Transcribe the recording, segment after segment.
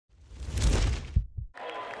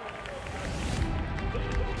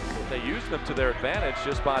They use them to their advantage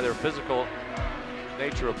just by their physical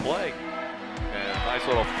nature of play. And a nice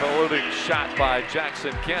little floating shot by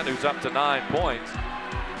Jackson Kent, who's up to 9 points.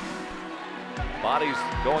 Bodies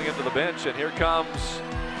going into the bench, and here comes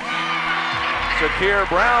Shakir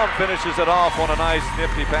Brown, finishes it off on a nice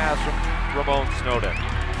nifty pass from Ramon Snowden.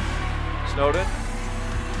 Snowden,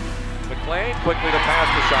 McLean quickly to pass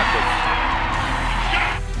to Shotkus.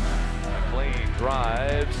 McLean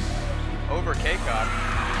drives over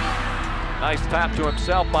Kaycock. Nice tap to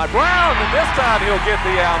himself by Brown, and this time he'll get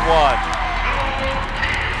the and one.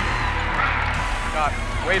 Got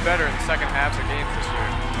way better in the second halves of games this year.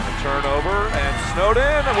 A turnover, and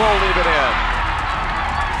Snowden will leave it in.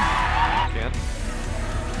 Kent,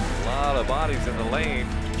 a lot of bodies in the lane.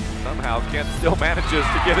 Somehow Kent still manages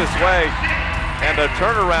to get his way. And a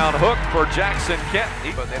turnaround hook for Jackson Kent.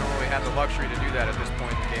 But they don't really have the luxury to do that at this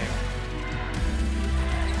point in the game.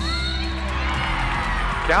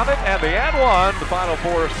 Count it, and the and one. The final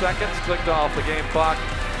 4 seconds clicked off the game clock.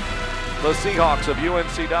 The Seahawks of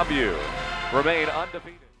UNCW remain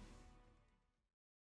undefeated.